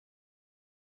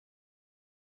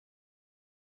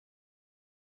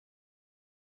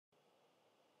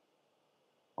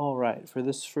Alright, for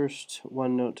this first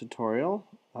OneNote tutorial,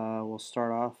 we'll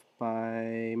start off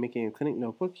by making a clinic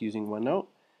notebook using OneNote.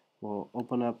 We'll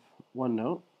open up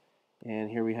OneNote, and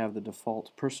here we have the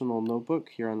default personal notebook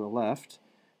here on the left.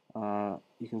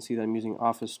 You can see that I'm using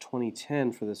Office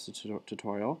 2010 for this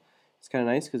tutorial. It's kind of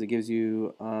nice because it gives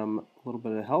you a little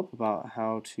bit of help about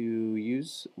how to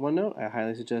use OneNote. I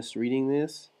highly suggest reading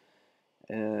this,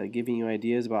 giving you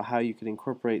ideas about how you could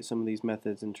incorporate some of these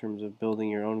methods in terms of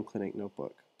building your own clinic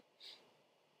notebook.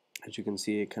 As you can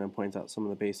see, it kind of points out some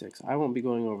of the basics. I won't be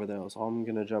going over those. I'm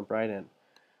going to jump right in.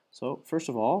 So first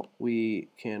of all, we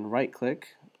can right click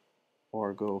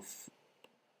or go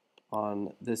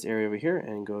on this area over here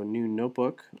and go New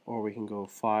Notebook, or we can go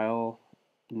File,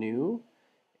 New,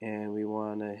 and we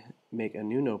want to make a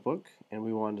new notebook, and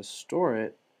we want to store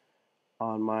it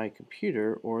on my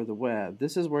computer or the web.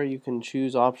 This is where you can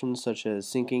choose options such as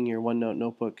syncing your OneNote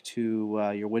notebook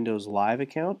to your Windows Live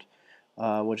account,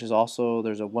 which is also,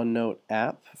 there's a OneNote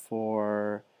app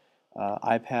for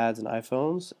iPads and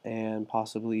iPhones, and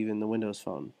possibly even the Windows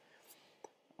Phone.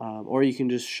 Or you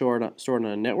can just store it on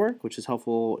a network, which is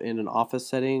helpful in an office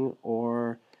setting,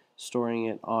 or storing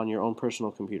it on your own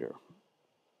personal computer.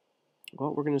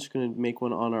 Well, we're just going to make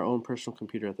one on our own personal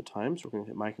computer at the time, so we're going to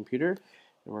hit My Computer,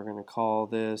 and we're going to call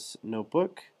this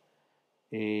notebook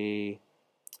a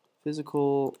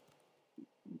physical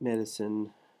medicine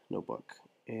notebook.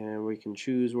 And we can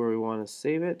choose where we want to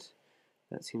save it.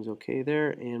 That seems okay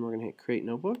there, and we're going to hit Create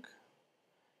Notebook.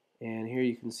 And here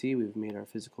you can see we've made our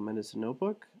physical medicine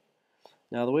notebook.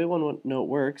 Now the way OneNote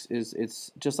works is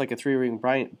it's just like a 3-ring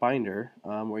binder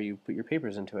where you put your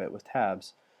papers into it with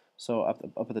tabs. So up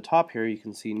at the top here you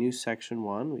can see New Section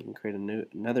 1. We can create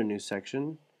another new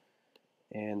section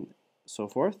and so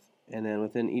forth. And then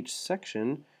within each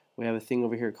section we have a thing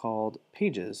over here called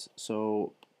Pages.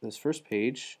 So this first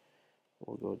page,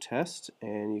 we'll go Test,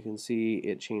 and you can see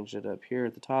it changed it up here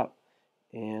at the top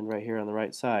and right here on the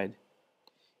right side.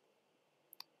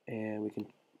 And we can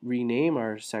rename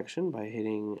our section by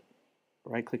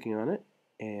right-clicking on it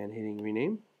and hitting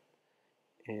Rename.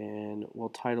 And we'll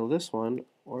title this one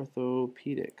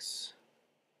Orthopedics.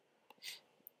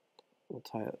 We'll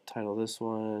title this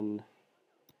one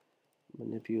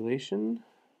Manipulation.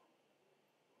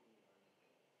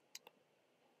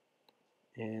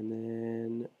 And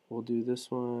then we'll do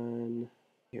this one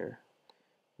here.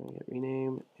 We're going to hit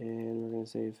rename, and we're going to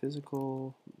say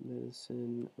physical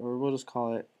medicine, or we'll just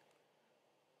call it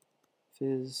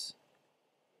phys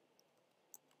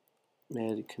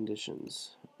med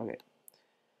conditions. Okay.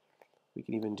 We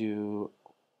can even do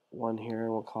one here,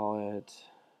 we'll call it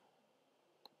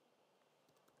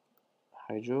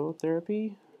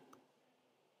hydrotherapy.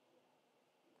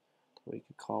 We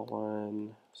could call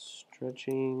one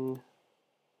stretching,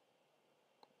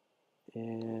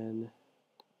 and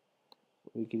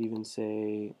we could even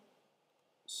say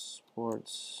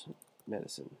sports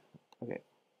medicine. Okay.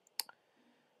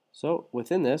 So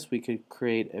within this, we could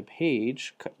create a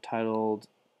page titled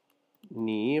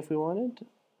knee if we wanted.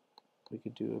 We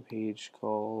could do a page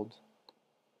called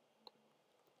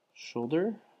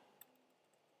shoulder.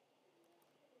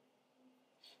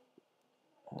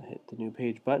 Hit the new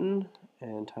page button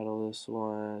and title this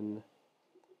one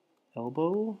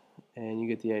elbow, and you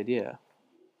get the idea.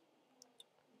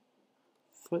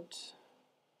 Foot,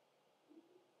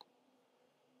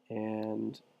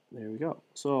 and there we go.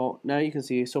 So now you can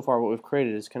see so far what we've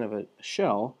created is kind of a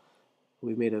shell.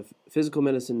 We've made a physical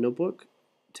medicine notebook,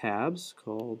 tabs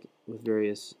called with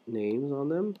various names on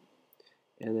them,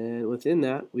 and then within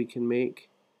that we can make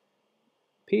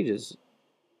pages.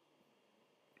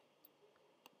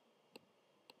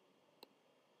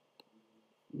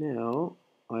 Now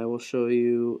I will show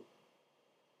you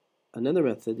another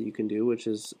method that you can do, which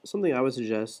is something I would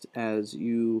suggest as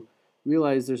you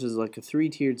realize this is like a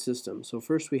 3-tiered system. So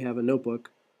first we have a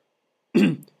notebook,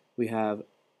 we have a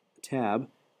tab,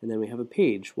 and then we have a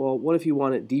page. Well, what if you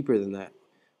want it deeper than that?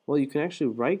 Well, you can actually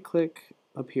right-click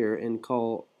up here and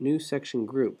call New Section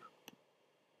Group.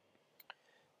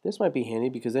 This might be handy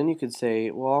because then you could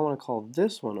say, well, I want to call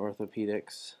this one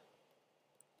Orthopedics,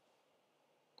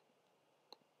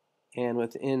 and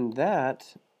within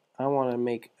that I want to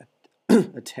make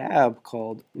a tab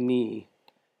called Knee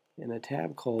and a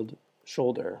tab called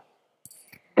Shoulder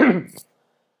and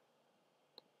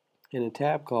a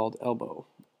tab called Elbow.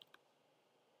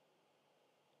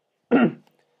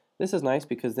 This is nice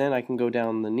because then I can go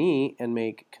down the knee and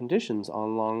make conditions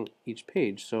along each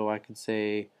page. So I could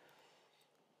say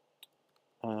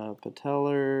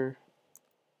patella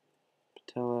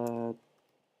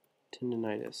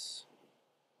tendonitis.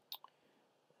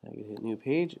 I can hit new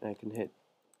page, and I can hit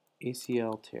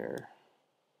ACL tear.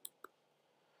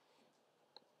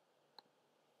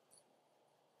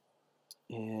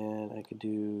 and I could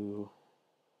do,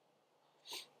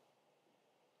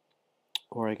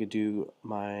 or I could do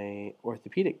my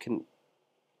orthopedic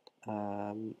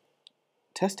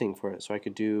testing for it. So I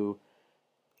could do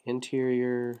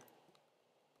interior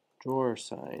drawer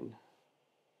sign,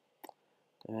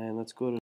 and let's go to